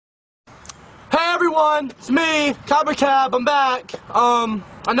everyone, it's me, Cobra Cab, I'm back.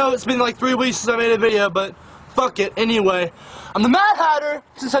 I know it's been like 3 weeks since I made a video, but fuck it, anyway. I'm the Mad Hatter,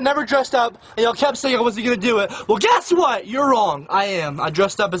 since I never dressed up, and y'all kept saying I wasn't gonna do it. Well, guess what? You're wrong. I am. I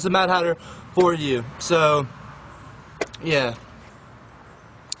dressed up as the Mad Hatter for you. So, yeah.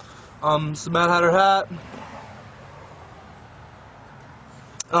 It's the Mad Hatter hat.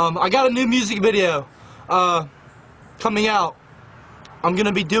 I got a new music video, coming out. I'm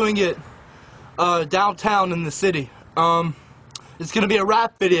gonna be doing it, downtown in the city. It's gonna be a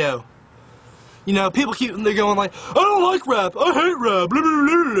rap video. You know, people they're going like, I don't like rap, I hate rap, blah, blah,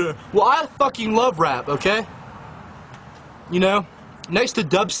 blah, blah. Well, I fucking love rap, okay? You know, next to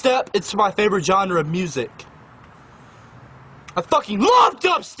dubstep, it's my favorite genre of music. I fucking love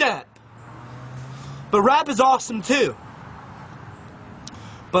dubstep! But rap is awesome too.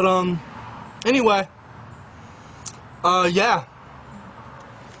 But, anyway, yeah.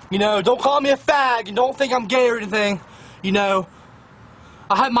 You know, don't call me a fag and don't think I'm gay or anything. You know,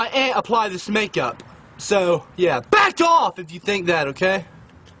 I had my aunt apply this makeup. So, yeah, back off if you think that, okay?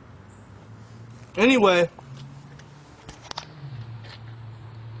 Anyway,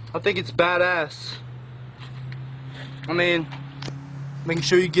 I think it's badass. I mean, making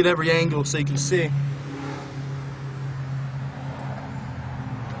sure you get every angle so you can see.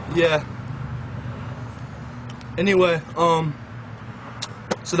 Yeah. Anyway,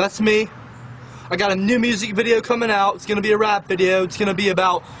 so that's me. I got a new music video coming out. It's gonna be a rap video. It's gonna be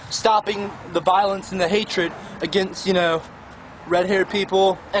about stopping the violence and the hatred against, you know, red-haired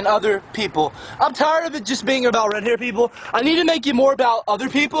people and other people. I'm tired of it just being about red-haired people. I need to make it more about other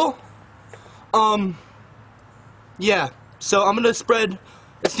people. Yeah. So I'm gonna spread.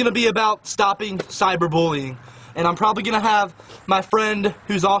 It's gonna be about stopping cyberbullying. And I'm probably gonna have my friend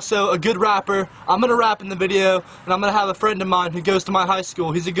who's also a good rapper. I'm gonna rap in the video, and I'm gonna have a friend of mine who goes to my high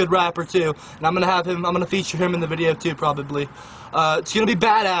school. He's a good rapper too, and I'm gonna feature him in the video too, probably. It's gonna be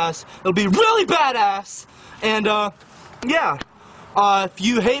badass. It'll be really badass. And yeah. If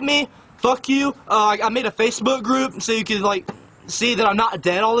you hate me, fuck you. I made a Facebook group so you could like see that I'm not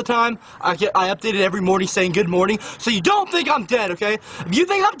dead all the time. I update it every morning saying good morning, so you don't think I'm dead, okay? If you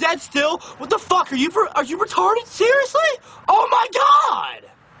think I'm dead still, what the fuck, are you retarded? Seriously? Oh my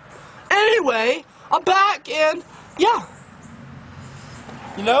god! Anyway, I'm back and, yeah.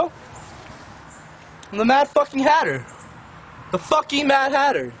 You know? I'm the Mad fucking Hatter. The fucking Mad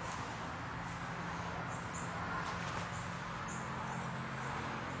Hatter.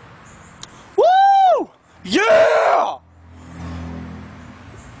 Woo! Yeah!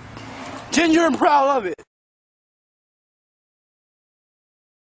 Ginger and proud of it.